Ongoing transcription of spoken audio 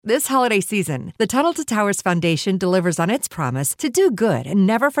This holiday season, the Tunnel to Towers Foundation delivers on its promise to do good and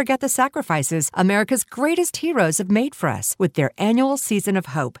never forget the sacrifices America's greatest heroes have made for us with their annual Season of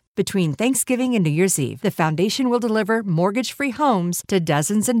Hope. Between Thanksgiving and New Year's Eve, the foundation will deliver mortgage-free homes to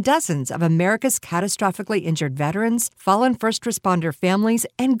dozens and dozens of America's catastrophically injured veterans, fallen first responder families,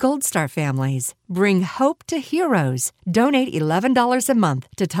 and Gold Star families. Bring hope to heroes. Donate $11 a month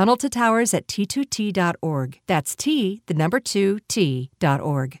to Tunnel to Towers at T2T.org. That's T2T.org.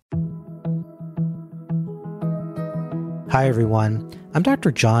 Hi, everyone. I'm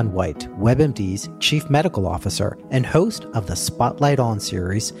Dr. John White, WebMD's Chief Medical Officer and host of the Spotlight On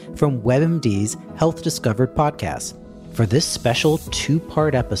series from WebMD's Health Discovered podcast. For this special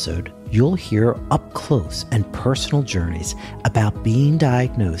two-part episode, you'll hear up-close and personal journeys about being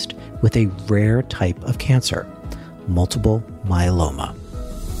diagnosed with a rare type of cancer, multiple myeloma.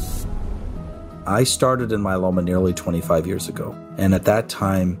 I started in myeloma nearly 25 years ago. And at that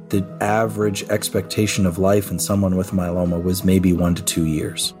time, the average expectation of life in someone with myeloma was maybe 1 to 2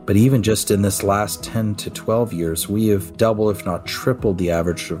 years. But even just in this last 10 to 12 years, we have doubled, if not tripled, the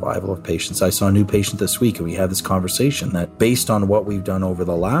average survival of patients. I saw a new patient this week, and we had this conversation that based on what we've done over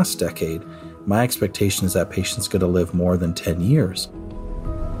the last decade, my expectation is that patients going to live more than 10 years.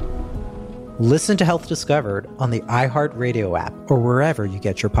 Listen to Health Discovered on the iHeartRadio app or wherever you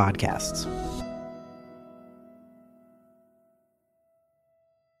get your podcasts.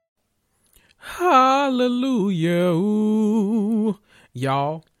 Hallelujah. Ooh.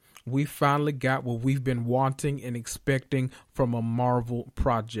 Y'all, we finally got what we've been wanting and expecting from a Marvel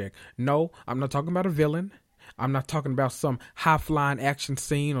project. No, I'm not talking about a villain. I'm not talking about some high-flying action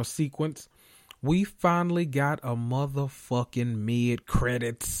scene or sequence. We finally got a motherfucking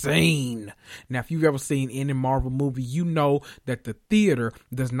mid-credit scene. Now, if you've ever seen any Marvel movie, you know that the theater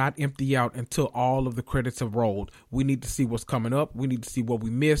does not empty out until all of the credits have rolled. We need to see what's coming up. We need to see what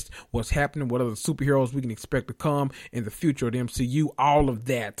we missed, what's happening, what other superheroes we can expect to come in the future of the MCU, all of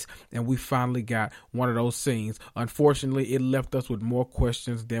that. And we finally got one of those scenes. Unfortunately, it left us with more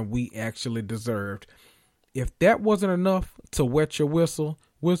questions than we actually deserved. If that wasn't enough to wet your whistle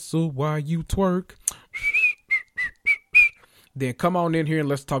while you twerk, then come on in here and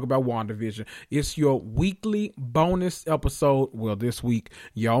let's talk about WandaVision. It's your weekly bonus episode, well, this week,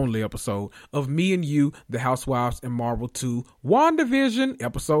 your only episode, of me and you, the Housewives and Marvel 2, WandaVision,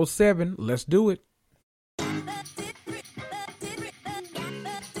 episode 7. Let's do it.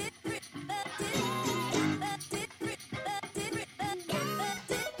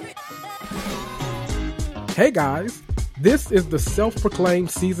 Hey guys, this is the self-proclaimed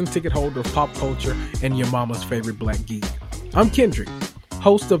season ticket holder of pop culture and your mama's favorite black geek. I'm Kendrick,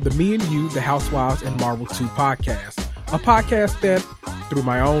 host of the Me and You, the Housewives and Marvel 2 podcast, a podcast that, through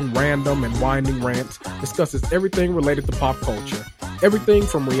my own random and winding rants, discusses everything related to pop culture. Everything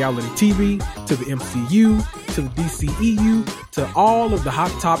from reality TV to the MCU to the DCEU to all of the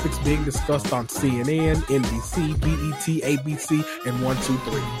hot topics being discussed on CNN, NBC, BET, ABC, and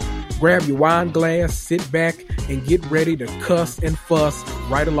 123. Grab your wine glass, sit back, and get ready to cuss and fuss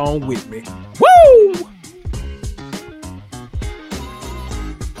right along with me. Woo!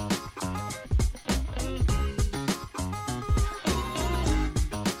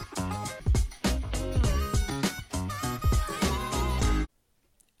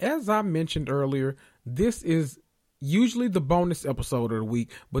 As I mentioned earlier, this is usually the bonus episode of the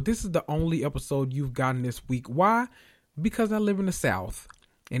week, but this is the only episode you've gotten this week. Why? Because I live in the South.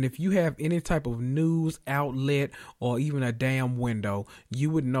 And if you have any type of news outlet or even a damn window, you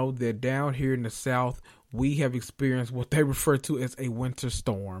would know that down here in the South, we have experienced what they refer to as a winter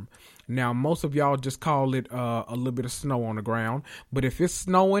storm. Now, most of y'all just call it a little bit of snow on the ground. But if it's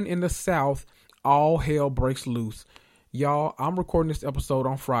snowing in the South, all hell breaks loose. Y'all, I'm recording this episode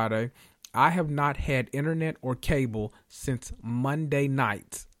on Friday. I have not had internet or cable since Monday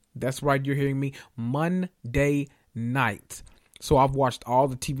night. That's right, you're hearing me. Monday night. So I've watched all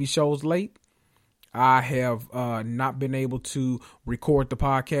the TV shows late. I have not been able to record the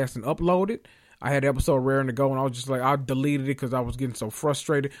podcast and upload it. I had an episode raring to go, and I was just like, I deleted it because I was getting so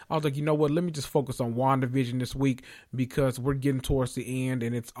frustrated. I was like, you know what? Let me just focus on WandaVision this week because we're getting towards the end,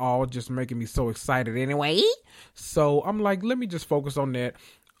 and it's all just making me so excited anyway. So I'm like, let me just focus on that.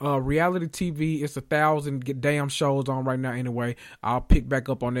 Reality TV, it's 1,000 damn shows on right now anyway. I'll pick back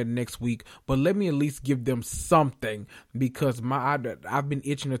up on that next week. But let me at least give them something because I've been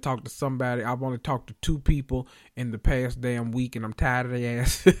itching to talk to somebody. I've only talked to 2 people in the past damn week and I'm tired of their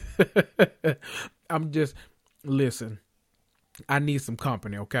ass. Listen, I need some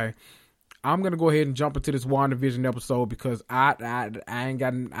company, okay? I'm going to go ahead and jump into this WandaVision episode because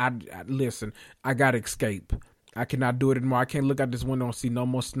listen, I got to escape. I cannot do it anymore. I can't look out this window and see no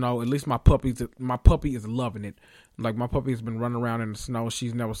more snow. At least my puppy is loving it. Like, my puppy has been running around in the snow.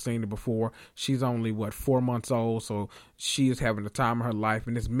 She's never seen it before. She's only 4 months old, so she is having the time of her life.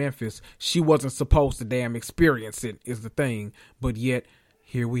 And it's Memphis. She wasn't supposed to damn experience it, is the thing. But yet,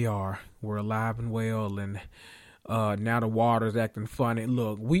 here we are. We're alive and well, and now the water's acting funny.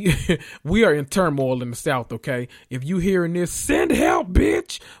 Look, we are in turmoil in the South, okay? If you hearing this, send help,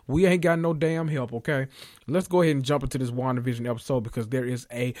 bitch. We ain't got no damn help, okay? Let's go ahead and jump into this WandaVision episode because there is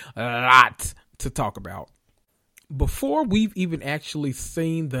a lot to talk about. Before we've even actually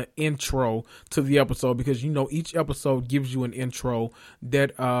seen the intro to the episode, because, you know, each episode gives you an intro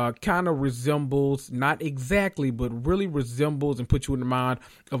that kind of resembles, not exactly, but really resembles and puts you in the mind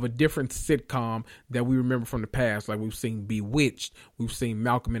of a different sitcom that we remember from the past. Like, we've seen Bewitched, we've seen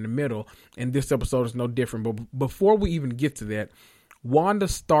Malcolm in the Middle, and this episode is no different. But before we even get to that, Wanda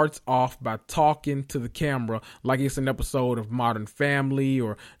starts off by talking to the camera like it's an episode of Modern Family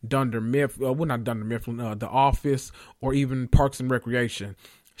or Dunder Mifflin, not Dunder Mifflin, The Office, or even Parks and Recreation.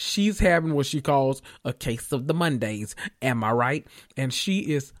 She's having what she calls a case of the Mondays, am I right? And she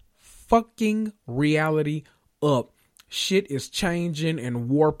is fucking reality up. Shit is changing and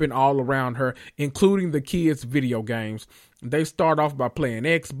warping all around her, including the kids' video games. They start off by playing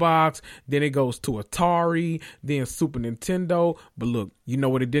Xbox, then it goes to Atari, then Super Nintendo. But look, you know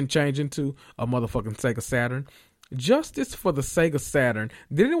what it didn't change into? A motherfucking Sega Saturn. Justice for the Sega Saturn.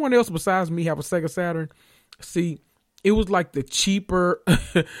 Did anyone else besides me have a Sega Saturn? See, it was like the cheaper,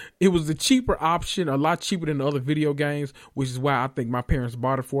 it was the cheaper option, a lot cheaper than the other video games, which is why I think my parents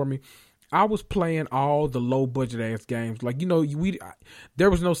bought it for me. I was playing all the low budget ass games. Like, you know, there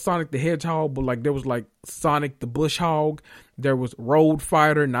was no Sonic the Hedgehog, but like there was like Sonic the Bush Hog. There was Road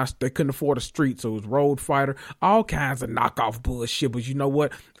Fighter, and they couldn't afford a Street, so it was Road Fighter. All kinds of knockoff bullshit. But you know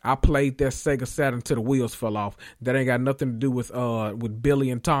what? I played that Sega Saturn till the wheels fell off. That ain't got nothing to do with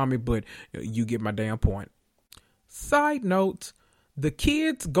Billy and Tommy, but you get my damn point. Side note. The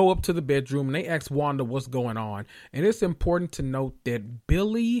kids go up to the bedroom and they ask Wanda what's going on. And it's important to note that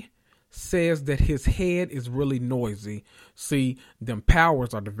Billy says that his head is really noisy. See, them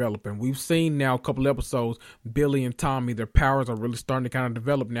powers are developing. We've seen now a couple episodes, Billy and Tommy, their powers are really starting to kind of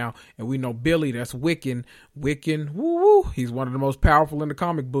develop now. And we know Billy, that's Wiccan, woo, he's one of the most powerful in the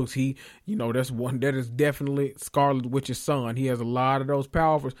comic books. He, you know, that is definitely Scarlet Witch's son. He has a lot of those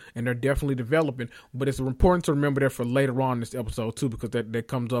powers and they're definitely developing. But it's important to remember that for later on in this episode too, because that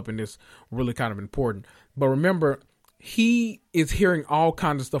comes up and it's really kind of important. But remember, he is hearing all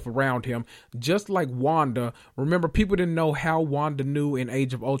kinds of stuff around him, just like Wanda. Remember, people didn't know how Wanda knew in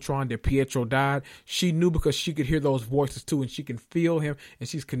Age of Ultron that Pietro died. She knew because she could hear those voices too, and she can feel him, and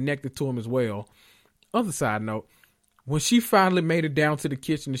she's connected to him as well. Other side note, when she finally made it down to the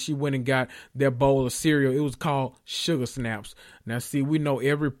kitchen and she went and got their bowl of cereal, it was called Sugar Snaps. Now, see, we know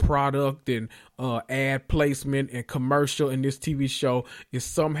every product and ad placement and commercial in this TV show is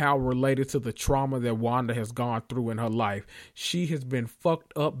somehow related to the trauma that Wanda has gone through in her life. She has been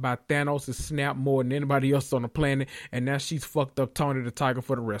fucked up by Thanos' snap more than anybody else on the planet, and now she's fucked up Tony the Tiger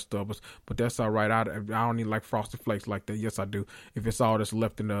for the rest of us. But that's all right. I don't even like Frosted Flakes like that. Yes, I do. If it's all that's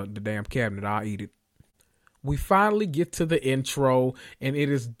left in the damn cabinet, I'll eat it. We finally get to the intro, and it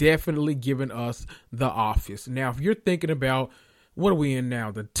is definitely giving us The Office. Now, if you're thinking about, what are we in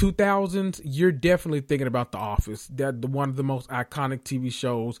now, the 2000s, you're definitely thinking about The Office. That's one of the most iconic TV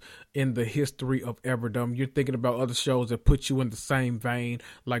shows in the history of everdom. You're thinking about other shows that put you in the same vein,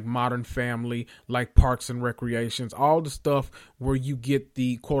 like Modern Family, like Parks and Recreations, all the stuff where you get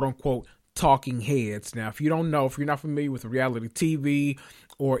the quote-unquote talking heads. Now, if you don't know, if you're not familiar with reality TV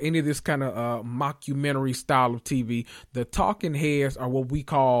or any of this kind of mockumentary style of TV, the talking heads are what we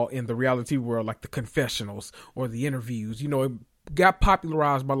call in the reality world like the confessionals or the interviews. You know, it got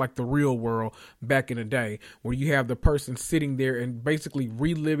popularized by like the Real World back in the day, where you have the person sitting there and basically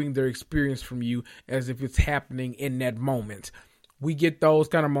reliving their experience from you as if it's happening in that moment. We get those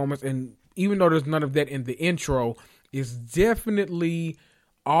kind of moments, and even though there's none of that in the intro, it's definitely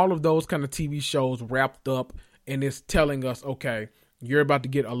all of those kind of TV shows wrapped up, and it's telling us, okay, you're about to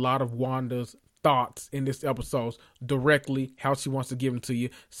get a lot of Wanda's thoughts in this episode directly, how she wants to give them to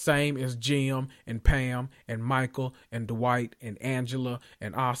you. Same as Jim and Pam and Michael and Dwight and Angela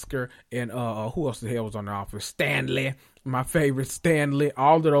and Oscar and who else the hell was on The Office? Stanley, my favorite Stanley.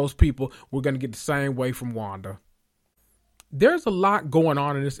 All of those people, we're going to get the same way from Wanda. There's a lot going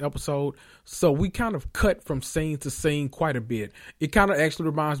on in this episode, so we kind of cut from scene to scene quite a bit. It kind of actually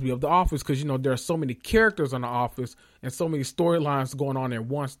reminds me of The Office because, you know, there are so many characters on The Office and so many storylines going on at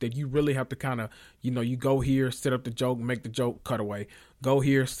once that you really have to kind of, you know, you go here, set up the joke, make the joke, cut away. Go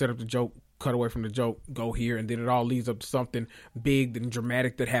here, set up the joke, cut away from the joke, go here, and then it all leads up to something big and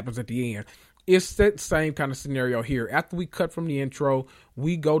dramatic that happens at the end. It's that same kind of scenario here. After we cut from the intro,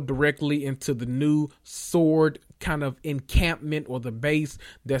 we go directly into the new sword kind of encampment or the base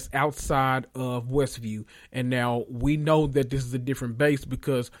that's outside of Westview. And now we know that this is a different base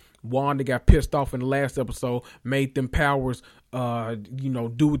because Wanda got pissed off in the last episode, made them powers,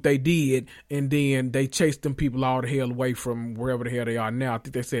 do what they did. And then they chased them people all the hell away from wherever the hell they are now. I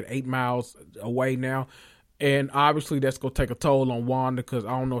think they said 8 miles away now. And obviously that's going to take a toll on Wanda because I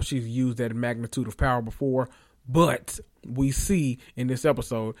don't know if she's used that magnitude of power before. But we see in this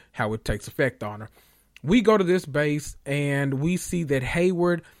episode how it takes effect on her. We go to this base and we see that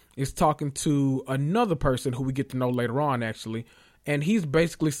Hayward is talking to another person who we get to know later on, actually. And he's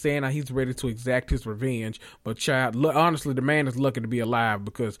basically saying that he's ready to exact his revenge. But honestly, the man is lucky to be alive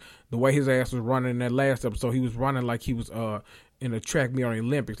because the way his ass was running in that last episode, he was running like he was in a track meet on the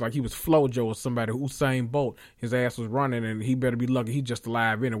Olympics, like he was Flojo or somebody, Usain Bolt. His ass was running, and he better be lucky he's just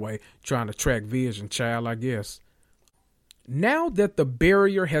alive anyway, trying to track Vision, child, I guess. Now that the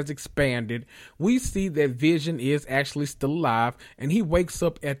barrier has expanded, we see that Vision is actually still alive, and he wakes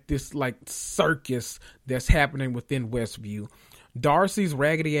up at this like circus that's happening within Westview. Darcy's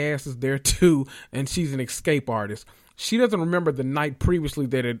raggedy ass is there too, and she's an escape artist. She doesn't remember the night previously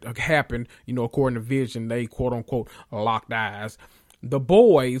that it happened, according to Vision, they quote unquote locked eyes. The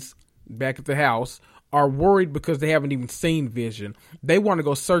boys back at the house are worried because they haven't even seen Vision. They want to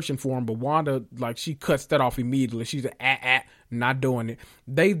go searching for him, but Wanda, she cuts that off immediately. She's not doing it.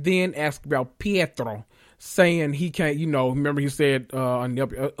 They then ask about Pietro, saying he can't, remember he said on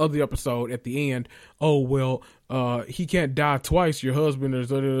the other episode at the end, he can't die twice, your husband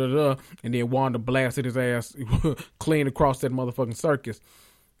is and then Wanda blasted his ass clean across that motherfucking circus.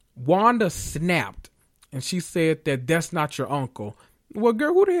 Wanda snapped, and she said that that's not your uncle. Well,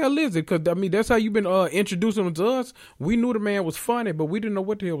 girl, who the hell is it? Because, that's how you've been introducing him to us. We knew the man was funny, but we didn't know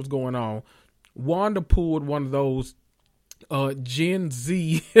what the hell was going on. Wanda pulled one of those Gen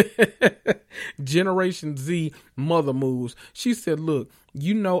Z, Generation Z mother moves. She said, look,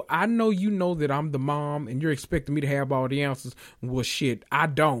 I know that I'm the mom and you're expecting me to have all the answers. Well, shit, I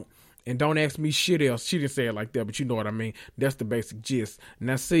don't. And don't ask me shit else. She didn't say it like that, but you know what I mean. That's the basic gist.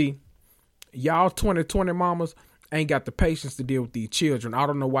 Now, see, y'all 2020 mamas ain't got the patience to deal with these children. I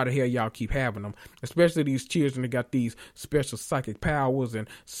don't know why the hell y'all keep having them, especially these children that got these special psychic powers and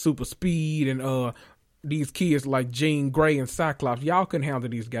super speed and these kids like Jean Grey and Cyclops. Y'all couldn't handle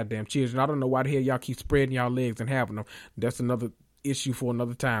these goddamn children. I don't know why the hell y'all keep spreading y'all legs and having them. That's another issue for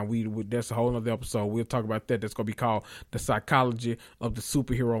another time. That's a whole other episode. We'll talk about that. That's gonna be called the psychology of the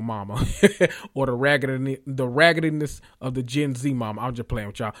superhero mama, or the raggediness of the Gen Z mama. I'm just playing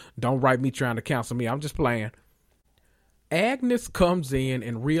with y'all. Don't write me trying to counsel me. I'm just playing. Agnes comes in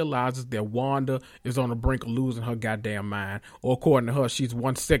and realizes that Wanda is on the brink of losing her goddamn mind. Or according to her, she's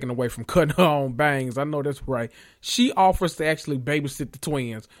 1 second away from cutting her own bangs. I know that's right. She offers to actually babysit the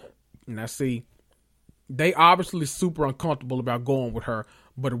twins. Now see, they obviously super uncomfortable about going with her,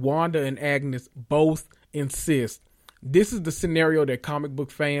 but Wanda and Agnes both insist. This is the scenario that comic book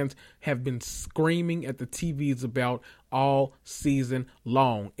fans have been screaming at the TVs about all season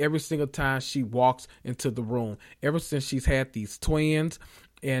long. Every single time she walks into the room, ever since she's had these twins,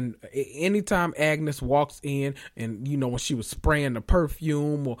 and anytime Agnes walks in, and when she was spraying the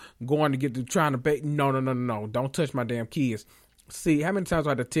perfume or going to get to trying to no, don't touch my damn kids. See, how many times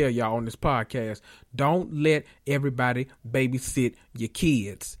I have to tell y'all on this podcast, don't let everybody babysit your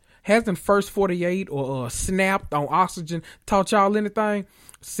kids. Hasn't First 48 or Snapped on Oxygen taught y'all anything?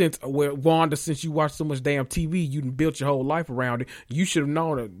 Wanda, since you watch so much damn TV, you done built your whole life around it. You should have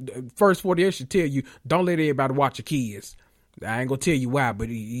known that First 48 should tell you, don't let everybody watch your kids. I ain't gonna tell you why, but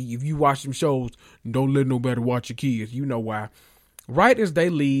if you watch them shows, don't let nobody watch your kids. You know why. Right as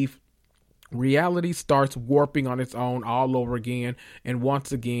they leave, reality starts warping on its own all over again, and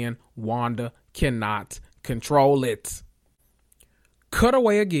once again, Wanda cannot control it. Cut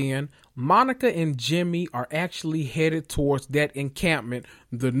away again. Monica and Jimmy are actually headed towards that encampment,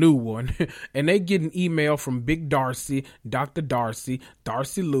 the new one, and they get an email from Big Darcy, Dr. Darcy,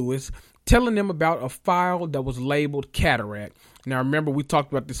 Darcy Lewis, telling them about a file that was labeled Cataract. Now, remember, we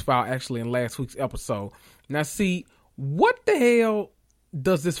talked about this file actually in last week's episode. Now, see, what the hell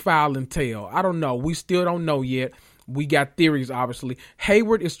does this file entail? I don't know. We still don't know yet. We got theories, obviously.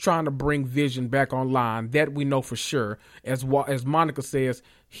 Hayward is trying to bring Vision back online. That we know for sure. As Monica says,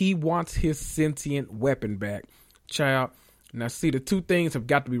 he wants his sentient weapon back. Child. Now, see, the two things have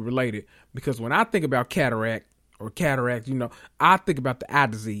got to be related. Because when I think about cataract, I think about the eye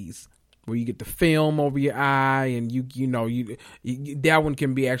disease. where you get the film over your eye, and you that one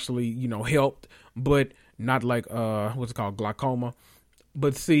can be actually, helped, but not like what's it called, glaucoma.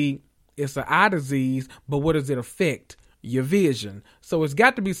 But see, it's an eye disease, but what does it affect? Your vision. So it's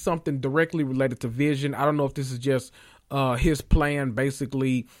got to be something directly related to vision. I don't know if this is just his plan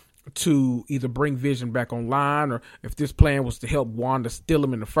basically to either bring Vision back online, or if this plan was to help Wanda steal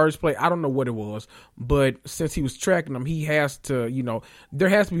him in the first place. I don't know what it was, but since he was tracking him, he has to, there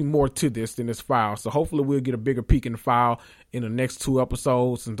has to be more to this than this file. So hopefully we'll get a bigger peek in the file in the next 2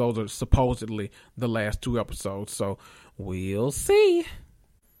 episodes, and those are supposedly the last 2 episodes. So we'll see.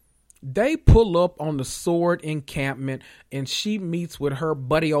 They pull up on the Sword encampment, and she meets with her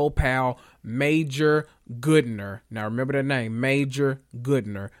buddy old pal, Major Goodner. Now remember that name, Major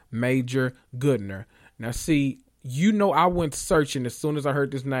Goodner. Major Goodner. Now see, I went searching as soon as I heard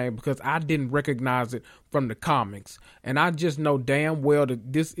this name because I didn't recognize it from the comics. And I just know damn well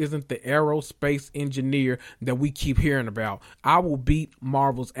that this isn't the aerospace engineer that we keep hearing about. I will beat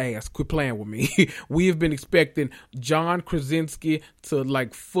Marvel's ass. Quit playing with me. We have been expecting John Krasinski to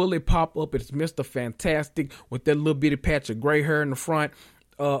fully pop up as Mr. Fantastic with that little bitty patch of gray hair in the front,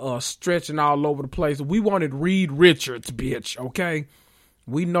 stretching all over the place. We wanted Reed Richards, bitch, okay?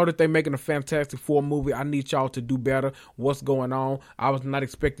 We know that they're making a Fantastic Four movie. I need y'all to do better. What's going on? I was not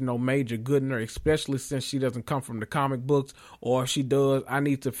expecting no Major Goodner, especially since she doesn't come from the comic books. Or if she does, I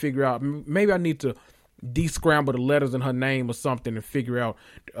need to figure out. Maybe I need to descramble the letters in her name or something and figure out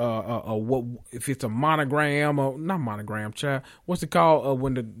what, if it's a monogram or not monogram, child. What's it called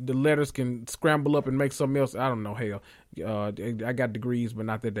when the letters can scramble up and make something else? I don't know. Hell, I got degrees, but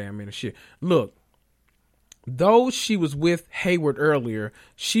not that damn many shit. Look. Though she was with Hayward earlier,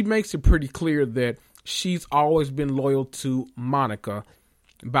 she makes it pretty clear that she's always been loyal to Monica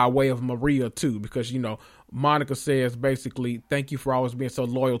by way of Maria too, because Monica says basically, thank you for always being so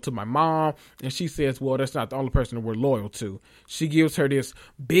loyal to my mom. And she says, well, that's not the only person that we're loyal to. She gives her this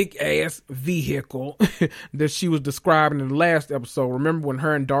big ass vehicle that she was describing in the last episode. Remember when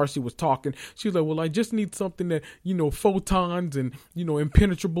her and Darcy was talking, she was like, well, I just need something that, photons and,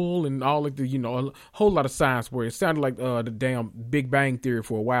 impenetrable and all of the, a whole lot of science where it sounded like the damn Big Bang Theory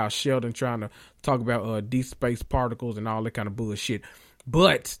for a while. Sheldon trying to talk about deep space particles and all that kind of bullshit.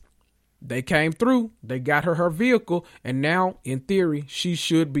 But they came through. They got her vehicle, and now, in theory, she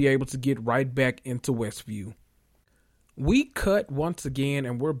should be able to get right back into Westview. We cut once again,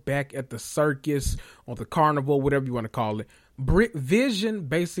 and we're back at the circus or the carnival, whatever you want to call it. Vision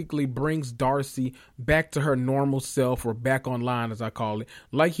basically brings Darcy back to her normal self, or back online, as I call it,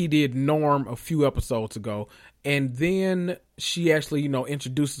 like he did Norm a few episodes ago. And then she actually,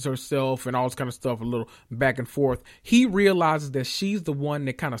 introduces herself and all this kind of stuff, a little back and forth. He realizes that she's the one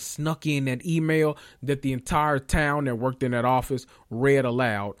that kind of snuck in that email that the entire town that worked in that office read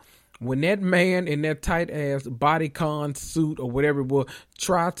aloud. When that man in that tight ass bodycon suit or whatever it was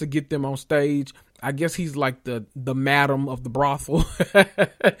tried to get them on stage, I guess he's like the madam of the brothel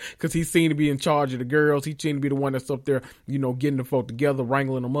because he seemed to be in charge of the girls. He seemed to be the one that's up there, getting the folk together,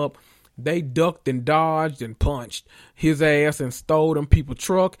 wrangling them up. They ducked and dodged and punched his ass and stole them people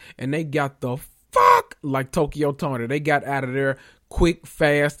truck, and they got the fuck like Tokyo Tony. They got out of there quick,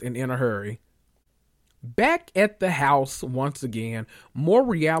 fast, and in a hurry. Back at the house once again, more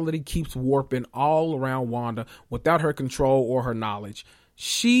reality keeps warping all around Wanda without her control or her knowledge.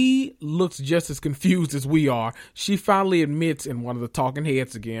 She looks just as confused as we are. She finally admits in one of the talking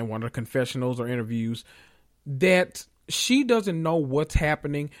heads again, one of the confessionals or interviews, that she doesn't know what's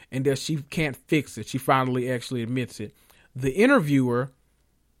happening and that she can't fix it. She finally actually admits it. The interviewer,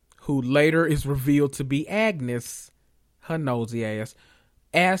 who later is revealed to be Agnes, her nosy ass,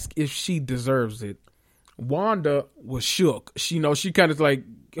 asks if she deserves it. Wanda was shook. She kind of like,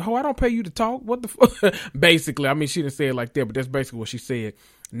 oh, I don't pay you to talk? What the fuck? Basically, I mean, she didn't say it like that, but that's basically what she said.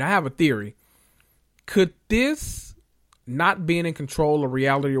 Now, I have a theory. Could this not being in control of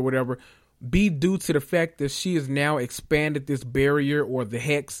reality or whatever be due to the fact that she has now expanded this barrier, or the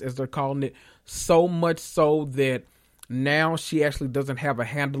hex, as they're calling it, so much so that now she actually doesn't have a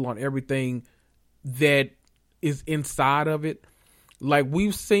handle on everything that is inside of it? Like,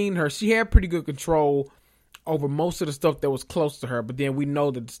 we've seen her, she had pretty good control over most of the stuff that was close to her, but then we know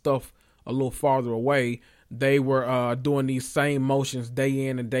that the stuff a little farther away, they were doing these same motions day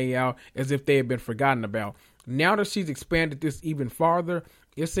in and day out as if they had been forgotten about. Now that she's expanded this even farther,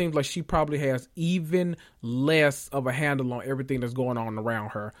 it seems like she probably has even less of a handle on everything that's going on around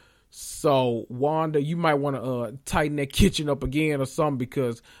her. So Wanda, you might want to tighten that kitchen up again or something,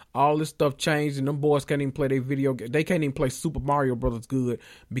 because all this stuff changed and them boys can't even play their video game. They can't even play Super Mario Brothers good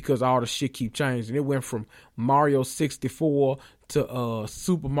because all the shit keep changing. It went from Mario 64 to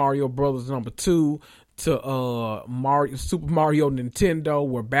Super Mario Brothers #2 to Super Mario Nintendo,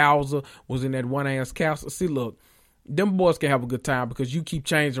 where Bowser was in that one ass castle. See, look, them boys can have a good time because you keep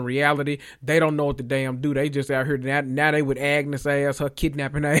changing reality. They don't know what the damn do. They just out here now they with Agnes ass, her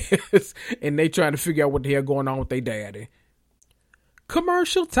kidnapping ass, and they trying to figure out what the hell going on with their daddy.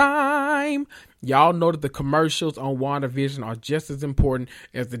 Commercial time. Y'all know that the commercials on WandaVision are just as important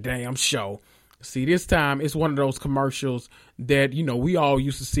as the damn show. See, this time it's one of those commercials that, you know, we all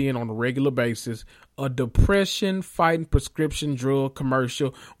used to seeing on a regular basis. A depression fighting prescription drug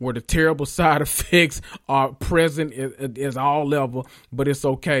commercial where the terrible side effects are present as all level, but it's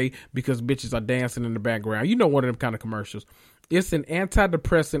okay because bitches are dancing in the background. You know, one of them kind of commercials. It's an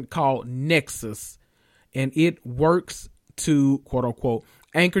antidepressant called Nexus, and it works to, quote unquote,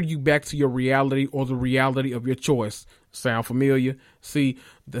 anchor you back to your reality or the reality of your choice. Sound familiar? See,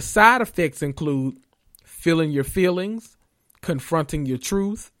 the side effects include feeling your feelings, confronting your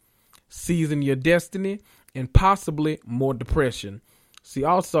truth, seizing your destiny, and possibly more depression. See,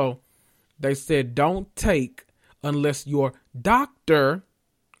 also, they said don't take unless your doctor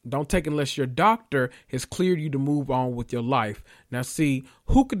has cleared you to move on with your life. Now, see,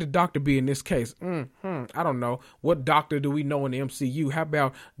 who could the doctor be in this case? I don't know. What doctor do we know in the MCU? How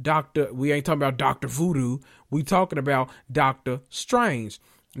about we ain't talking about Dr. Voodoo. We talking about Dr. Strange.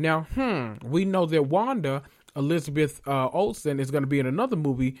 Now, we know that Wanda, Elizabeth Olsen, is going to be in another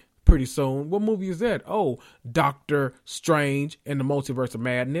movie pretty soon. What movie is that? Oh, Doctor Strange and the Multiverse of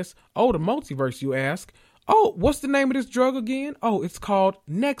Madness. Oh, the multiverse, you ask. Oh, what's the name of this drug again? Oh, it's called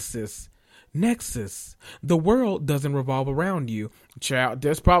Nexus. Nexus. The world doesn't revolve around you. Child,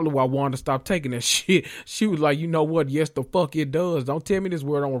 that's probably why Wanda stopped taking that shit. She was like, you know what? Yes, the fuck it does. Don't tell me this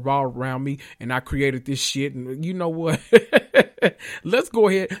world don't revolve around me and I created this shit. And you know what? Let's go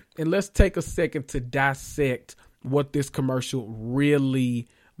ahead and let's take a second to dissect what this commercial really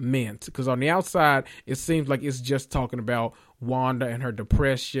meant, because on the outside it seems like it's just talking about Wanda and her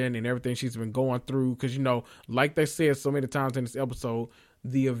depression and everything she's been going through, because, you know, like they said so many times in this episode,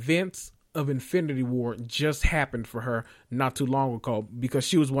 the events of Infinity War just happened for her not too long ago, because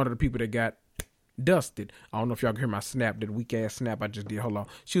she was one of the people that got dusted. I don't know if y'all can hear my snap, that weak ass snap I just did. Hold on.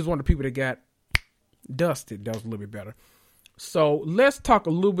 She was one of the people that got dusted. That was a little bit better. So let's talk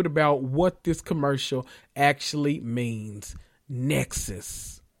a little bit about what this commercial actually means.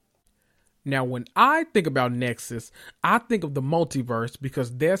 Nexus. Now, when I think about Nexus, I think of the multiverse,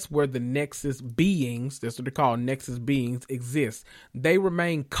 because that's where the Nexus beings, that's what they're called, Nexus beings, exist. They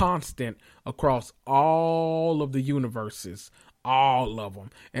remain constant across all of the universes, all of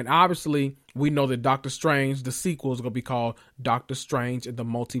them. And obviously, we know that Doctor Strange, the sequel, is going to be called Doctor Strange and the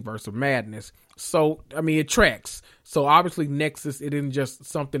Multiverse of Madness. So, I mean, it tracks. So, obviously, Nexus, it isn't just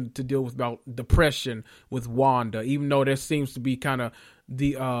something to deal with about depression with Wanda, even though there seems to be kind of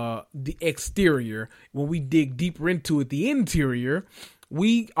the exterior. When we dig deeper into it, the interior,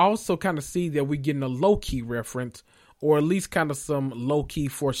 we also kind of see that we're getting a low-key reference, or at least kind of some low-key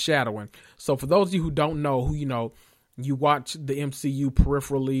foreshadowing. So for those of you who don't know, who, you know, you watch the MCU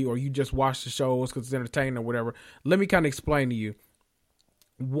peripherally, or you just watch the shows because it's entertaining or whatever, let me kind of explain to you.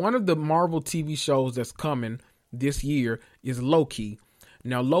 One of the Marvel TV shows that's coming this year is Loki.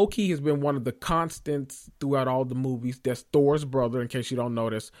 Now, Loki has been one of the constants throughout all the movies. That's Thor's brother, in case you don't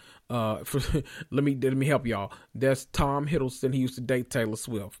know this. Let me help y'all. That's Tom Hiddleston. He used to date Taylor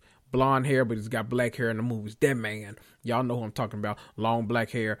Swift. Blonde hair, but he's got black hair in the movies. That man. Y'all know who I'm talking about. Long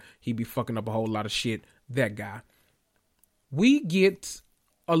black hair. He be fucking up a whole lot of shit. That guy. We get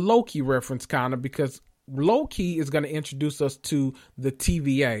a Loki reference, kind of, because Loki is going to introduce us to the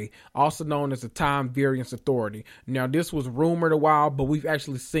TVA, also known as the Time Variance Authority. Now, this was rumored a while, but we've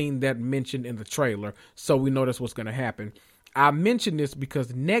actually seen that mentioned in the trailer, so we know that's what's going to happen. I mention this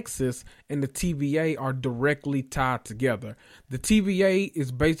because Nexus and the TVA are directly tied together. The TVA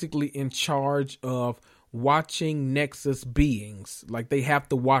is basically in charge of watching Nexus beings. Like, they have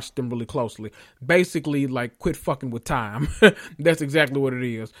to watch them really closely. Basically, like, quit fucking with time. That's exactly what it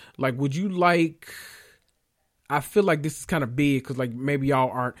is. Like, would you like... I feel like this is kind of big because, like, maybe y'all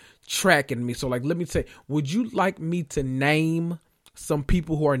aren't tracking me. So, like, let me say, would you like me to name some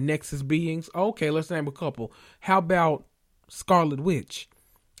people who are Nexus beings? Okay, let's name a couple. How about Scarlet Witch?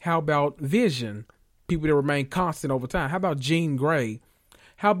 How about Vision? People that remain constant over time. How about Jean Grey?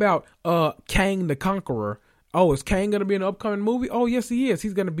 How about Kang the Conqueror? Oh, is Kang going to be in an upcoming movie? Oh, yes, he is.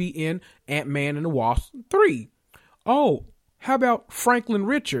 He's going to be in Ant-Man and the Wasp 3. Oh, How about Franklin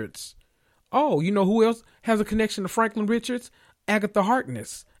Richards? Oh, you know who else has a connection to Franklin Richards? Agatha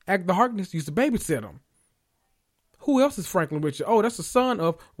Harkness. Agatha Harkness used to babysit him. Who else is Franklin Richards? Oh, that's the son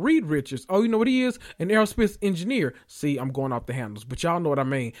of Reed Richards. Oh, you know what he is? An aerospace engineer. See, I'm going off the handles, but y'all know what I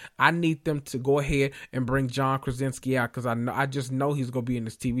mean. I need them to go ahead and bring John Krasinski out because I just know he's going to be in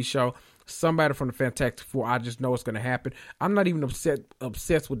this TV show. Somebody from the Fantastic Four, I just know it's going to happen. I'm not even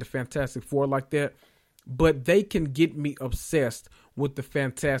obsessed with the Fantastic Four like that, but they can get me obsessed with the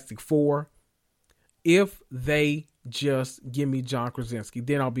Fantastic Four if they just give me John Krasinski.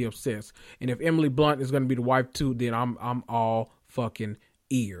 Then I'll be obsessed. And if Emily Blunt is going to be the wife too, then I'm all fucking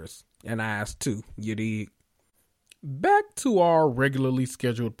ears and eyes too. You dig? Back to our regularly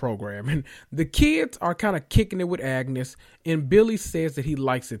scheduled program. And the kids are kind of kicking it with Agnes. And Billy says that he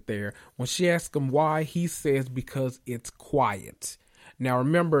likes it there. When she asks him why, he says because it's quiet. Now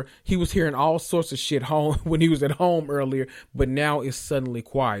remember, he was hearing all sorts of shit home when he was at home earlier, but now it's suddenly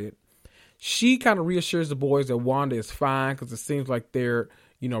quiet. She kind of reassures the boys that Wanda is fine because it seems like they're,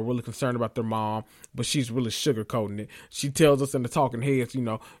 really concerned about their mom, but she's really sugarcoating it. She tells us in the Talking Heads,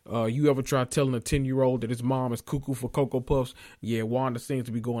 you ever try telling a 10-year-old that his mom is cuckoo for Cocoa Puffs? Yeah, Wanda seems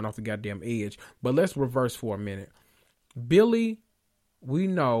to be going off the goddamn edge. But let's reverse for a minute. Billy, we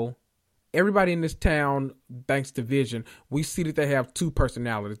know everybody in this town, thanks to Vision, we see that they have two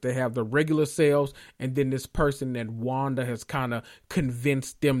personalities. They have the regular selves and then this person that Wanda has kind of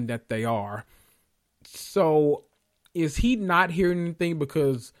convinced them that they are. So is he not hearing anything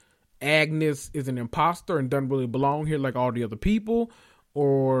because Agnes is an imposter and doesn't really belong here like all the other people?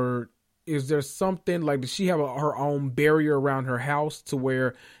 Or is there something like, does she have her own barrier around her house to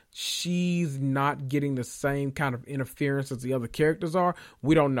where she's not getting the same kind of interference as the other characters are?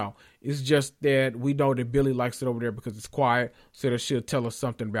 We don't know. It's just that we know that Billy likes it over there because it's quiet, so that she'll tell us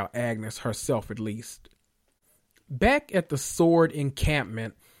something about Agnes herself at least. Back at the Sword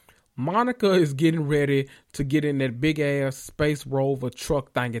encampment, Monica is getting ready to get in that big ass Space Rover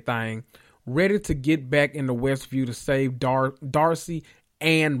truck thingy thing, ready to get back into Westview to save Darcy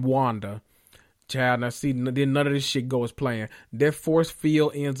and Wanda. Child, now see, then none of this shit goes playing. That force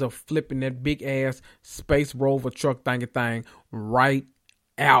field ends up flipping that big ass Space Rover truck thingy thing right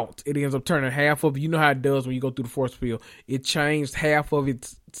out. It ends up turning half of, you know how it does when you go through the force field. It changed half of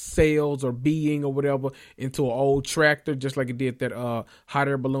its cells or being or whatever into an old tractor, just like it did that hot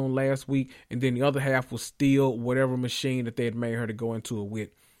air balloon last week. And then the other half was still whatever machine that they had made her to go into it with.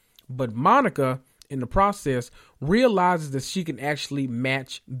 But Monica, in the process, realizes that she can actually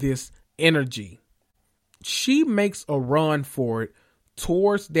match this energy. She makes a run for it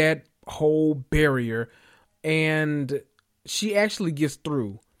towards that whole barrier, and she actually gets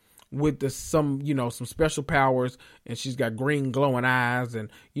through with some special powers, and she's got green glowing eyes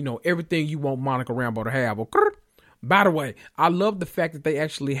and, everything you want Monica Rambeau to have. By the way, I love the fact that they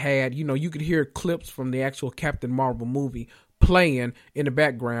actually had, you could hear clips from the actual Captain Marvel movie playing in the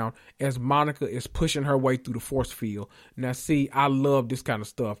background as Monica is pushing her way through the force field. Now, see, I love this kind of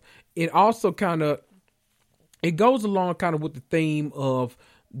stuff. It also it goes along kind of with the theme of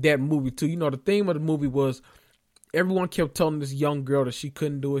that movie too. The theme of the movie was everyone kept telling this young girl that she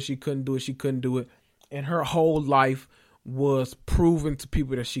couldn't do it. And her whole life was proving to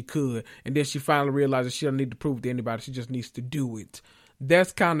people that she could. And then she finally realized that she doesn't need to prove it to anybody. She just needs to do it.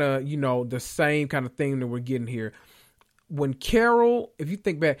 That's kind of, the same kind of thing that we're getting here. When Carol, if you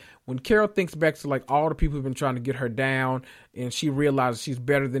think back, when Carol thinks back to like all the people who've been trying to get her down and she realizes she's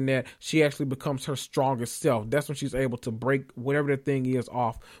better than that, she actually becomes her strongest self. That's when she's able to break whatever that thing is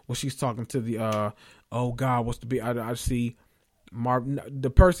off when she's talking to the, oh God, what's the big, I see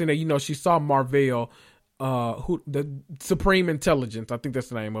the person that, she saw Marvel, who the Supreme Intelligence, I think that's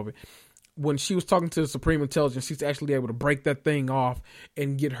the name of it. When she was talking to the Supreme Intelligence, she's actually able to break that thing off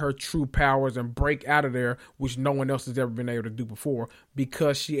and get her true powers and break out of there, which no one else has ever been able to do before,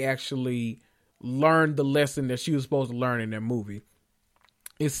 because she actually learned the lesson that she was supposed to learn in that movie.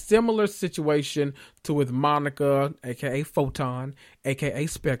 It's similar situation to with Monica, aka Photon, aka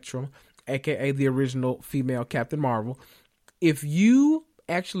Spectrum, aka the original female Captain Marvel. If you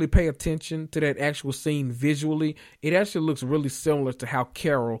actually pay attention to that actual scene visually, it actually looks really similar to how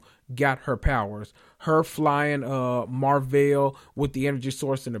Carol got her powers. Her flying Marvel with the energy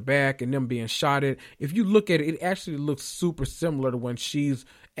source in the back and them being shot at. If you look at it, it actually looks super similar to when she's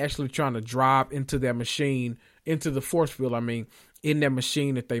actually trying to drive into that machine, into the force field, in that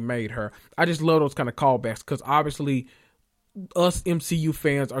machine that they made her. I just love those kind of callbacks because obviously us MCU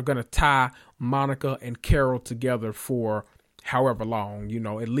fans are going to tie Monica and Carol together for however long,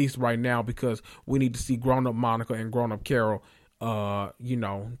 at least right now, because we need to see grown-up Monica and grown-up Carol,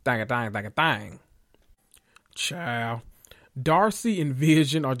 thang. Child. Darcy and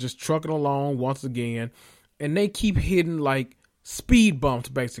Vision are just trucking along once again, and they keep hitting like speed bumps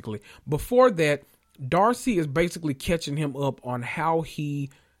basically. Before that, Darcy is basically catching him up on how he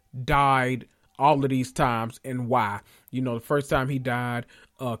died all of these times and why. You know, the first time he died,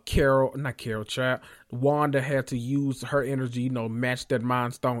 Wanda had to use her energy, match that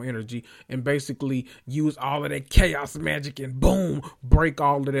Mind Stone energy, and basically use all of that chaos magic and boom, break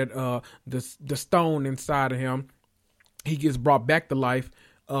all of that, the stone inside of him. He gets brought back to life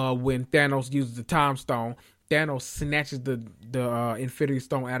when Thanos uses the Time Stone. Thanos snatches the Infinity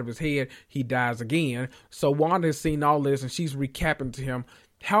Stone out of his head. He dies again. So Wanda has seen all this, and she's recapping to him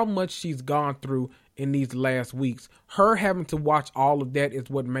how much she's gone through in these last weeks. Her having to watch all of that is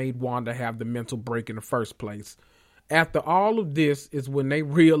what made Wanda have the mental break in the first place. After all of this is when they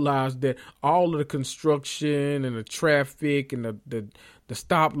realized that all of the construction and the traffic and the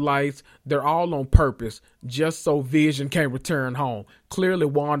stoplights, they're all on purpose just so Vision can return home. Clearly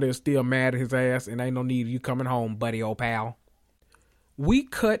Wanda is still mad at his ass and ain't no need of you coming home, buddy, old pal. We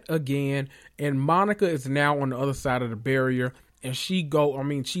cut again and Monica is now on the other side of the barrier and she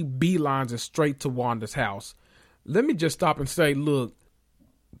beelines it straight to Wanda's house. Let me just stop and say, look,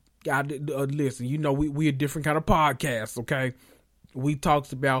 listen, we a different kind of podcast, okay? We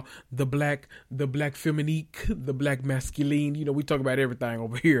talks about the black feminique, the black masculine. We talk about everything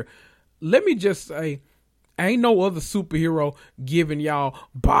over here. Let me just say, ain't no other superhero giving y'all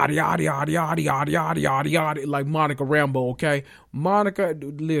body, like Monica Rambeau, okay? Monica,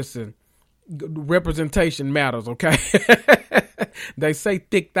 listen, representation matters, okay? They say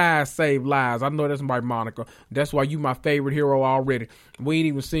thick thighs save lives. I know that's my Monica. That's why you my favorite hero already. We ain't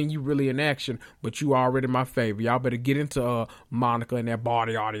even seen you really in action, but you already my favorite. Y'all better get into Monica and that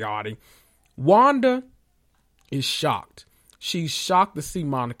body. Wanda is shocked. She's shocked to see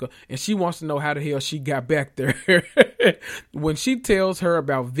Monica, and she wants to know how the hell she got back there. When she tells her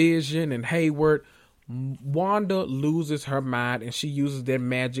about Vision and Hayward, Wanda loses her mind, and she uses that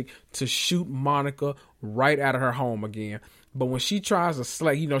magic to shoot Monica right out of her home again. But when she tries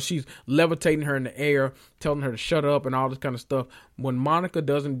to she's levitating her in the air, telling her to shut up and all this kind of stuff. When Monica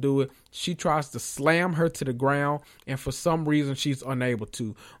doesn't do it, she tries to slam her to the ground, and for some reason she's unable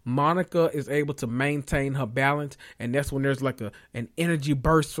to. Monica is able to maintain her balance, and that's when there's like an energy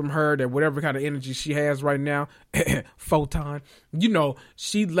burst from her, that whatever kind of energy she has right now, photon,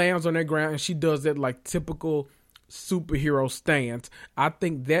 she lands on that ground and she does that like typical superhero stance. I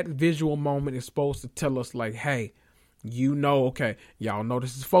think that visual moment is supposed to tell us like, hey, okay, y'all know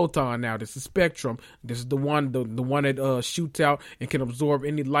this is Photon now. This is Spectrum. This is the one that shoots out and can absorb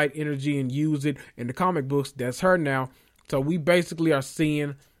any light energy and use it in the comic books. That's her now. So we basically are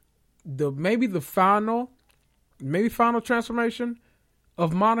seeing maybe final transformation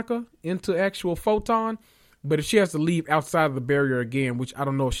of Monica into actual Photon. But if she has to leave outside of the barrier again, which I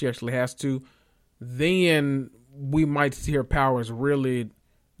don't know if she actually has to, then we might see her powers really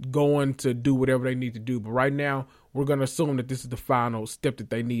going to do whatever they need to do. But right now, we're going to assume that this is the final step that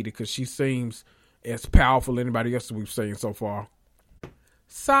they needed because she seems as powerful as anybody else that we've seen so far.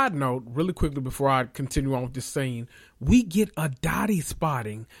 Side note, really quickly before I continue on with this scene, we get a Dottie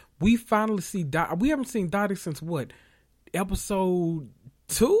spotting. We finally see Dottie. We haven't seen Dottie since what? Episode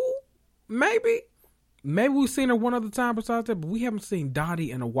 2? Maybe? Maybe we've seen her one other time besides that, but we haven't seen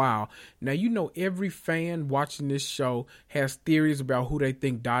Dottie in a while. Now, every fan watching this show has theories about who they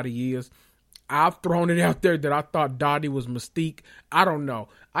think Dottie is. I've thrown it out there that I thought Dottie was Mystique. I don't know.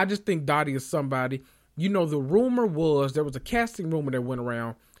 I just think Dottie is somebody. The rumor was, there was a casting rumor that went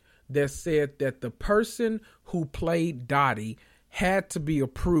around that said that the person who played Dottie had to be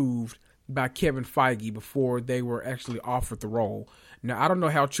approved by Kevin Feige before they were actually offered the role. Now, I don't know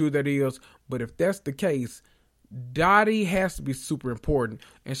how true that is, but if that's the case, Dottie has to be super important,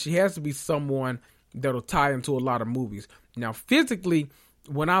 and she has to be someone that'll tie into a lot of movies. Now, physically,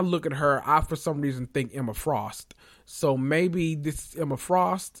 when I look at her, I for some reason think Emma Frost. So maybe this is Emma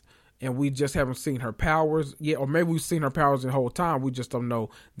Frost, and we just haven't seen her powers yet, or maybe we've seen her powers the whole time. We just don't know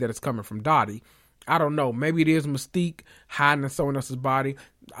that it's coming from Dottie. I don't know. Maybe it is Mystique hiding in someone else's body.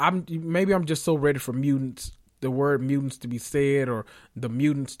 Maybe I'm just so ready for mutants, the word mutants to be said, or the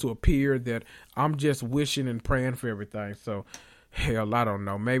mutants to appear, that I'm just wishing and praying for everything. So, hell, I don't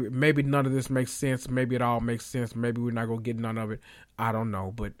know. Maybe none of this makes sense. Maybe it all makes sense. Maybe we're not going to get none of it. I don't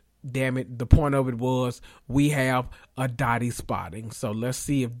know. But damn it, the point of it was we have a Dottie spotting. So let's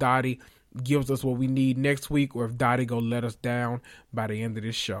see if Dottie gives us what we need next week, or if Dottie going to let us down by the end of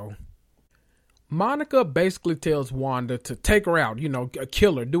this show. Monica basically tells Wanda to take her out,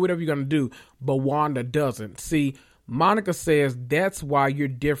 kill her, do whatever you're going to do. But Wanda doesn't. See, Monica says that's why you're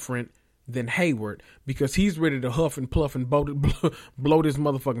different than Hayward because he's ready to huff and puff and blow this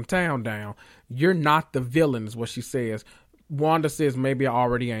motherfucking town down. You're not the villain, is what she says. Wanda says, maybe I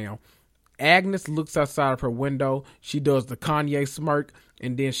already am. Agnes looks outside of her window. She does the Kanye smirk,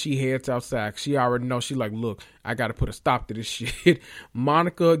 and then she heads outside. She already knows. She like, look, I got to put a stop to this shit.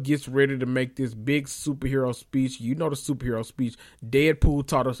 Monica gets ready to make this big superhero speech. You know the superhero speech. Deadpool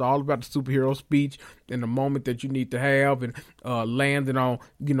taught us all about the superhero speech and the moment that you need to have, and landing on,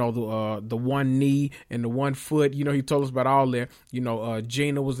 you know, the one knee and the one foot. You know, he told us about all that. You know,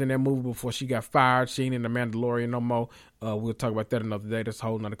 Gina was in that movie before she got fired. She ain't in The Mandalorian no more. We'll talk about that another day. That's a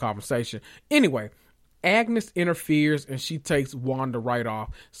whole nother conversation. Anyway, Agnes interferes and she takes Wanda right off,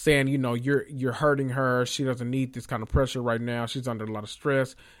 saying, you know, you're hurting her. She doesn't need this kind of pressure right now. She's under a lot of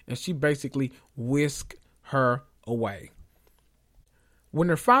stress. And she basically whisks her away. When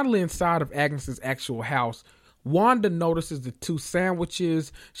they're finally inside of Agnes's actual house, Wanda notices the 2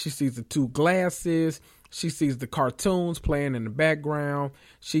 sandwiches. She sees the 2 glasses. She sees the cartoons playing in the background.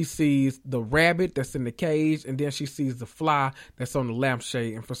 She sees the rabbit that's in the cage. And then she sees the fly that's on the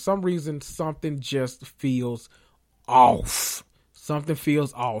lampshade. And for some reason, something just feels off. Something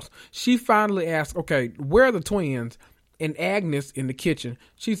feels off. She finally asks, okay, where are the twins? And Agnes in the kitchen.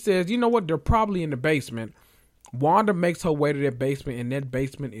 She says, you know what? They're probably in the basement. Wanda makes her way to that basement. And that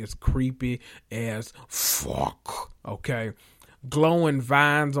basement is creepy as fuck. Okay. Glowing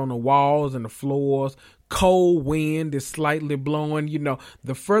vines on the walls and the floors. Cold wind is slightly blowing. You know,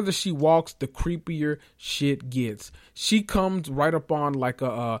 the further she walks, the creepier shit gets. She comes right up on like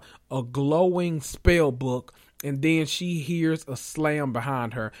a glowing spell book, and then she hears a slam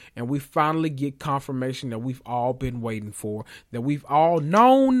behind her, and we finally get confirmation that we've all been waiting for, that we've all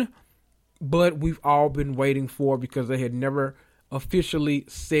known, but we've all been waiting for because they had never officially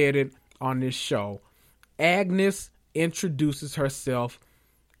said it on this show. Agnes introduces herself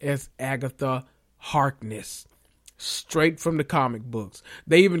as Agatha Harkness, straight from the comic books.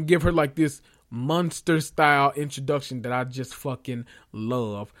 They even give her like this monster style introduction that I just fucking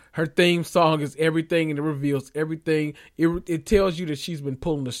love. Her theme song is everything, and it reveals everything. It tells you that she's been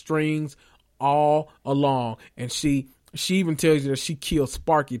pulling the strings all along, and she even tells you that she killed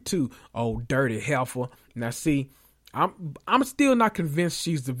Sparky too. Oh, dirty heifer. Now see, I'm still not convinced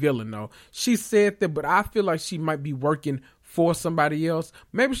she's the villain though. She said that, but I feel like she might be working for somebody else.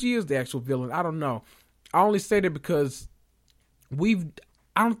 Maybe she is the actual villain. I don't know. I only say that because I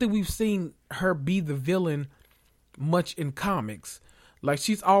don't think we've seen her be the villain much in comics. Like,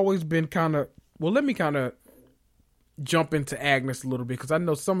 she's always been kind of, well, let me kind of jump into Agnes a little bit, because I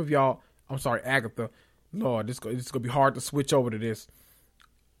know some of y'all, I'm sorry, Agatha. Lord, it's going to be hard to switch over to this.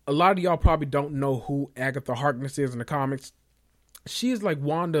 A lot of y'all probably don't know who Agatha Harkness is in the comics. She is like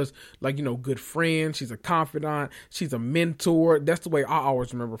Wanda's, like, you know, good friend. She's a confidant. She's a mentor. That's the way I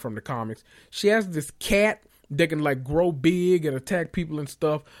always remember from the comics. She has this cat that can like grow big and attack people and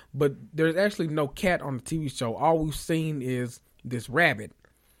stuff. But there's actually no cat on the TV show. All we've seen is this rabbit.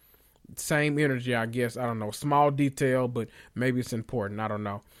 Same energy, I guess. I don't know. Small detail, but maybe it's important. I don't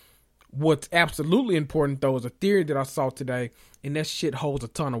know. What's absolutely important, though, is a theory that I saw today, and that shit holds a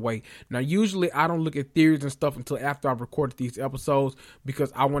ton of weight. Now, usually I don't look at theories and stuff until after I've recorded these episodes,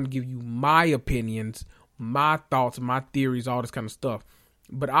 because I want to give you my opinions, my thoughts, my theories, all this kind of stuff.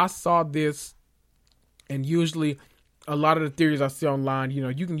 But I saw this, and usually a lot of the theories I see online, you know,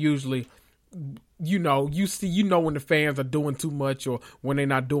 you can usually, you know when the fans are doing too much or when they're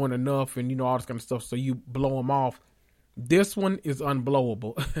not doing enough, and, you know, all this kind of stuff, so you blow them off. This one is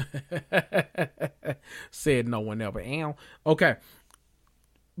unblowable. Said no one ever. Okay.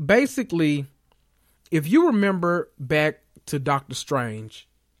 Basically, if you remember back to Doctor Strange,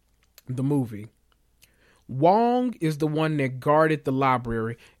 the movie, Wong is the one that guarded the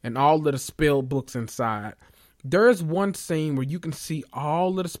library and all of the spell books inside. There's one scene where you can see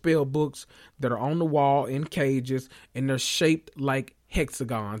all of the spell books that are on the wall in cages, and they're shaped like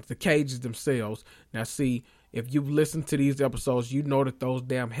hexagons, the cages themselves. Now see, if you've listened to these episodes, you know that those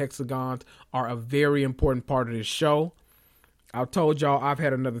damn hexagons are a very important part of this show. I told y'all I've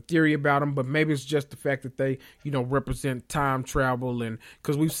had another theory about them, but maybe it's just the fact that they, you know, represent time travel, and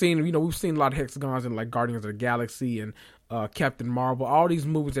because we've seen a lot of hexagons in like Guardians of the Galaxy and Captain Marvel, all these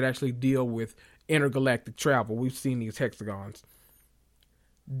movies that actually deal with intergalactic travel. We've seen these hexagons.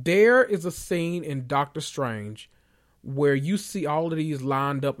 There is a scene in Doctor Strange where you see all of these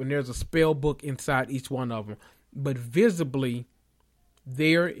lined up, and there's a spell book inside each one of them. But visibly,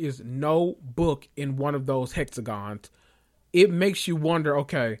 there is no book in one of those hexagons. It makes you wonder,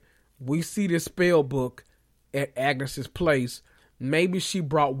 okay, we see this spell book at Agnes's place. Maybe she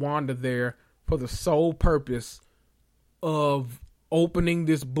brought Wanda there for the sole purpose of opening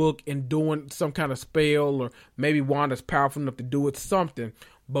this book and doing some kind of spell, or maybe Wanda's powerful enough to do it, something.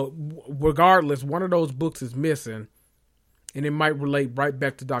 But regardless, one of those books is missing, and it might relate right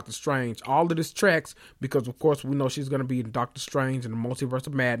back to Doctor Strange. All of this tracks because, of course, we know she's going to be in Doctor Strange and the Multiverse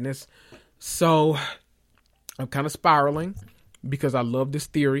of Madness. So I'm kind of spiraling because I love this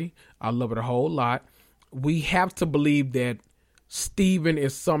theory. I love it a whole lot. We have to believe that Steven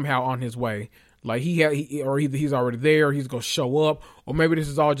is somehow on his way. Like either he's already there, or he's going to show up, or maybe this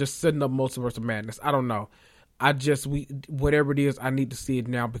is all just setting up Multiverse of Madness. I don't know. Whatever it is, I need to see it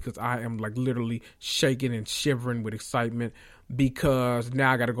now because I am like literally shaking and shivering with excitement, because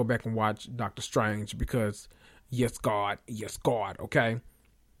now I got to go back and watch Doctor Strange because yes, God, okay?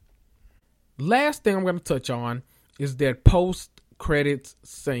 Last thing I'm going to touch on is that post-credits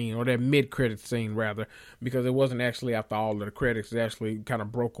scene, or that mid-credits scene rather, because it wasn't actually after all of the credits. It actually kind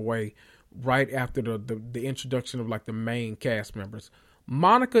of broke away right after the introduction of like the main cast members.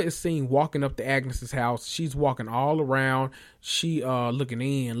 Monica is seen walking up to Agnes's house. She's walking all around. She looking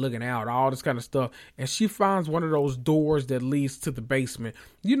in, looking out, all this kind of stuff. And she finds one of those doors that leads to the basement.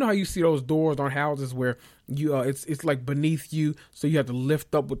 You know how you see those doors on houses where you it's like beneath you, so you have to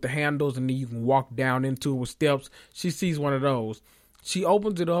lift up with the handles and then you can walk down into it with steps. She sees one of those. She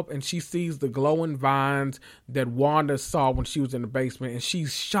opens it up and she sees the glowing vines that Wanda saw when she was in the basement, and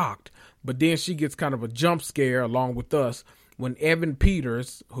she's shocked. But then she gets kind of a jump scare along with us when Evan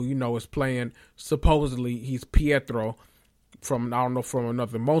Peters, who you know is playing, supposedly he's Pietro from, I don't know, from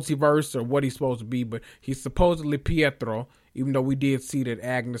another multiverse or what he's supposed to be, but he's supposedly Pietro, even though we did see that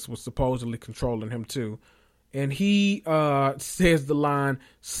Agnes was supposedly controlling him too. And he says the line,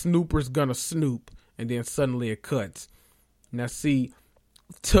 "Snooper's gonna snoop," and then suddenly it cuts. Now see,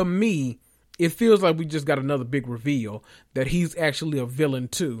 to me, it feels like we just got another big reveal that he's actually a villain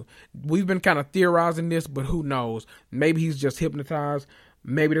too. We've been kind of theorizing this, but who knows? Maybe he's just hypnotized.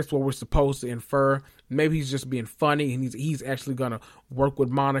 Maybe that's what we're supposed to infer. Maybe he's just being funny, and he's actually gonna work with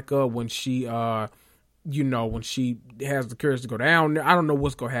Monica when she, when she has the courage to go down there. I don't know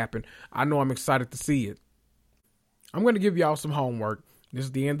what's gonna happen. I know I'm excited to see it. I'm gonna give y'all some homework. This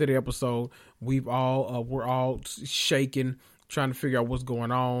is the end of the episode. We're all shaking, trying to figure out what's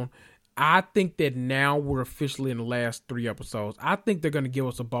going on. I think that now we're officially in the last 3 episodes. I think they're going to give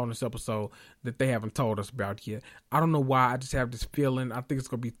us a bonus episode that they haven't told us about yet. I don't know why. I just have this feeling. I think it's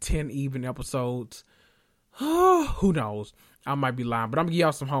going to be 10 even episodes. Who knows? I might be lying, but I'm going to give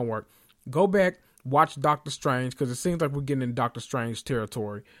y'all some homework. Go back, watch Doctor Strange, because it seems like we're getting in Doctor Strange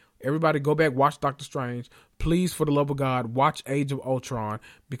territory. Everybody go back, watch Doctor Strange. Please, for the love of God, watch Age of Ultron,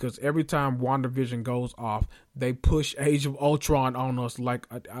 because every time WandaVision goes off, they push Age of Ultron on us like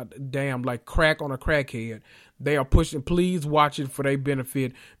a damn, like crack on a crackhead. They are pushing. Please watch it for their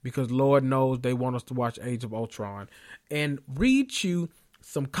benefit, because Lord knows they want us to watch Age of Ultron. And read you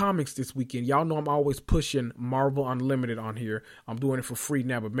some comics this weekend. Y'all know I'm always pushing Marvel Unlimited on here. I'm doing it for free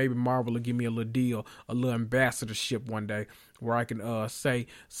now, but maybe Marvel will give me a little deal, a little ambassadorship one day where I can say,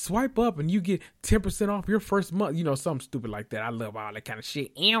 swipe up and you get 10% off your first month. You know, something stupid like that. I love all that kind of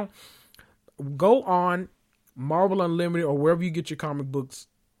shit. Go on Marvel Unlimited or wherever you get your comic books.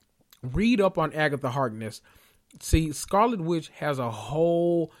 Read up on Agatha Harkness. See, Scarlet Witch has a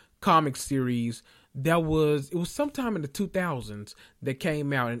whole comic series it was sometime in the 2000s that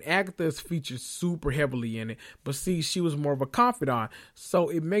came out, and Agatha is featured super heavily in it. But see, she was more of a confidant, so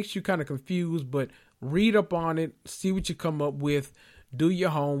it makes you kind of confused. But read up on it, see what you come up with, do your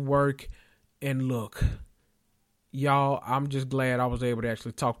homework, and look, y'all, I'm just glad I was able to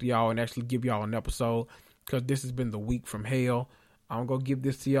actually talk to y'all and actually give y'all an episode, because this has been the week from hell. I'm gonna give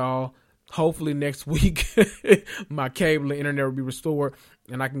this to y'all. Hopefully next week my cable and internet will be restored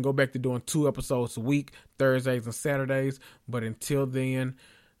and I can go back to doing 2 episodes a week, Thursdays and Saturdays. But until then,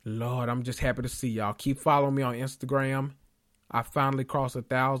 Lord, I'm just happy to see y'all. Keep following me on Instagram. I finally crossed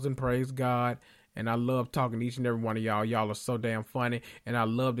 1,000, praise God. And I love talking to each and every one of y'all. Y'all are so damn funny. And I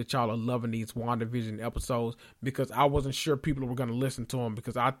love that y'all are loving these WandaVision episodes, because I wasn't sure people were going to listen to them,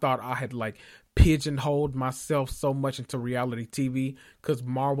 because I thought I had like pigeonholed myself so much into reality TV because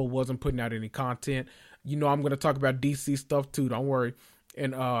Marvel wasn't putting out any content. You know, I'm going to talk about DC stuff too. Don't worry.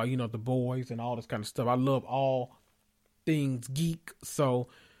 And, The Boys and all this kind of stuff. I love all things geek. So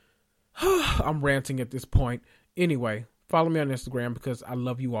I'm ranting at this point. Anyway, follow me on Instagram because I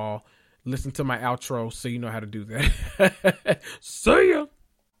love you all. Listen to my outro so you know how to do that. See ya!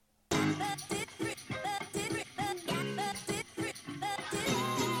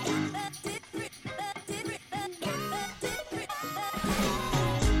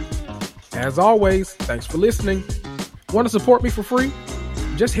 As always, thanks for listening. Want to support me for free?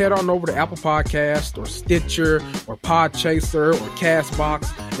 Just head on over to Apple Podcasts or Stitcher or Podchaser or Castbox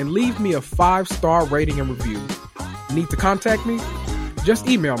and leave me a 5-star rating and review. Need to contact me? Just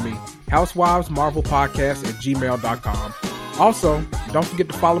email me, housewivesmarvelpodcast@gmail.com. Also, don't forget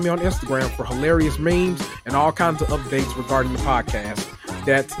to follow me on Instagram for hilarious memes and all kinds of updates regarding the podcast.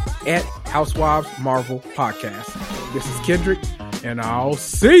 That's at Housewives Marvel Podcast. This is Kendrick, and I'll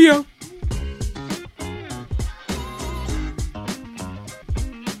see ya!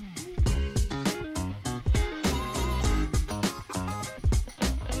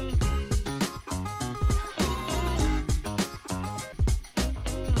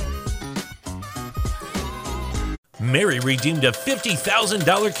 Mary redeemed a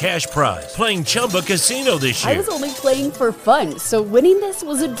 $50,000 cash prize playing Chumba Casino this year. I was only playing for fun, so winning this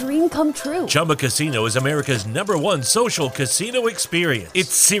was a dream come true. Chumba Casino is America's #1 social casino experience.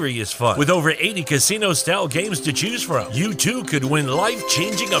 It's serious fun. With over 80 casino-style games to choose from, you too could win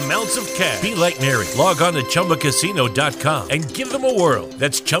life-changing amounts of cash. Be like Mary. Log on to ChumbaCasino.com and give them a whirl.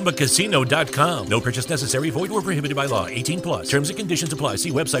 That's ChumbaCasino.com. No purchase necessary. Void or prohibited by law. 18+. Terms and conditions apply.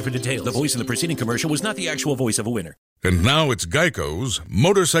 See website for details. The voice in the preceding commercial was not the actual voice of a winner. And now it's Geico's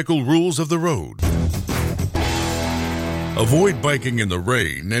Motorcycle Rules of the Road. Avoid biking in the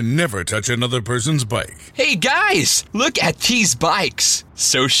rain and never touch another person's bike. Hey guys, look at these bikes.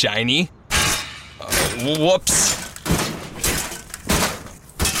 So shiny. Whoops.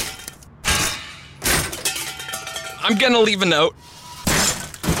 I'm gonna leave a note.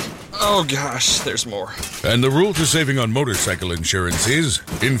 Oh gosh, there's more. And the rule to saving on motorcycle insurance is,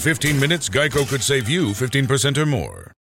 in 15 minutes, Geico could save you 15% or more.